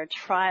looking for a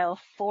trial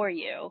for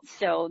you.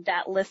 So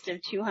that list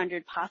of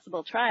 200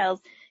 possible trials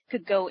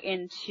could go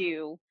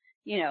into,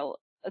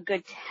 a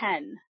good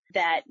 10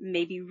 that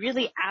may be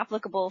really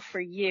applicable for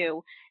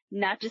you,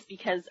 not just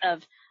because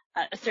of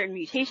a certain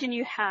mutation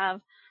you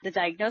have, the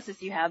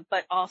diagnosis you have,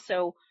 but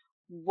also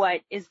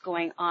what is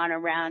going on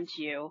around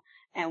you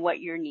and what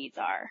your needs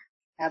are.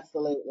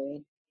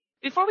 Absolutely.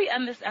 Before we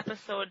end this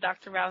episode,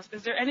 Dr. Rouse,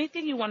 is there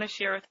anything you want to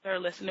share with our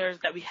listeners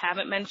that we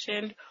haven't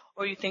mentioned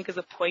or you think is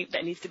a point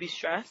that needs to be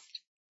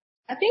stressed?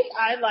 I think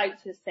I'd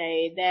like to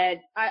say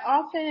that I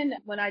often,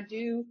 when I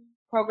do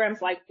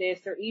programs like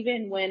this, or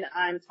even when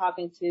I'm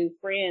talking to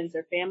friends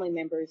or family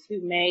members who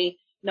may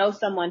know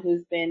someone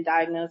who's been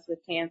diagnosed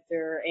with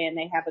cancer and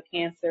they have a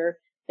cancer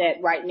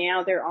that right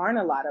now there aren't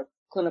a lot of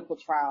clinical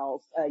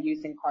trials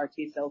using CAR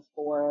T cells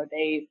for,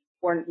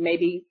 or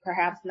maybe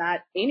perhaps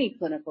not any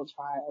clinical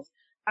trials.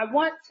 I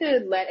want to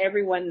let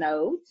everyone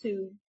know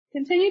to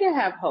continue to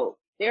have hope.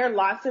 There are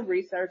lots of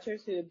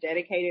researchers who have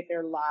dedicated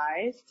their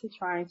lives to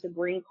trying to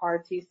bring CAR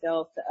T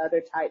cells to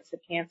other types of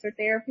cancer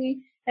therapy,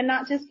 and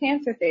not just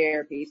cancer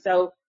therapy.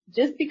 So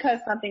just because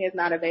something is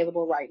not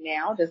available right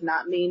now does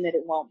not mean that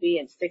it won't be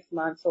in 6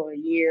 months or a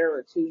year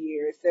or 2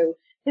 years. So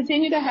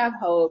continue to have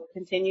hope,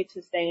 continue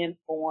to stay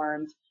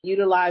informed,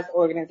 utilize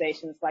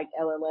organizations like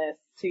LLS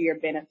to your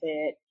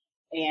benefit,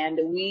 and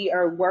we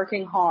are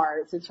working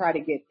hard to try to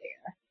get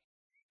there.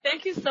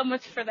 Thank you so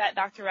much for that,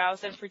 Dr.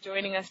 Rouse, and for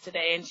joining us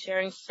today and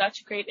sharing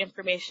such great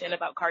information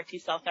about CAR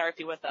T-cell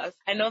therapy with us.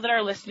 I know that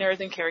our listeners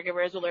and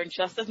caregivers will learn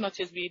just as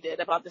much as we did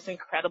about this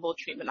incredible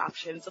treatment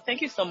option. So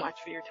thank you so much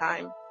for your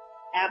time.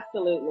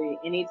 Absolutely.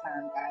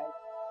 Anytime, guys.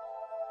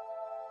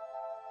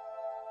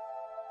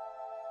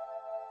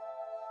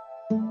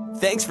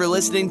 Thanks for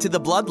listening to The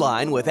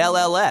Bloodline with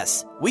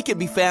LLS. We can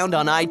be found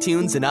on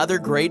iTunes and other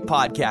great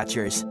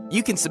podcatchers.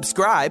 You can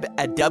subscribe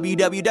at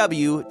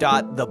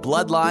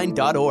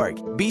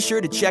www.thebloodline.org. Be sure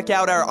to check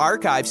out our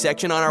archive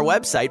section on our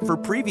website for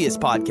previous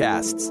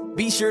podcasts.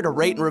 Be sure to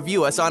rate and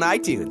review us on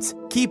iTunes.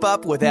 Keep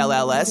up with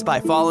LLS by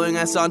following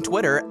us on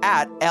Twitter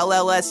at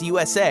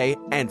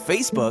LLSUSA and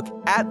Facebook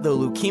at the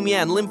Leukemia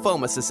and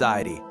Lymphoma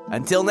Society.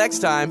 Until next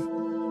time.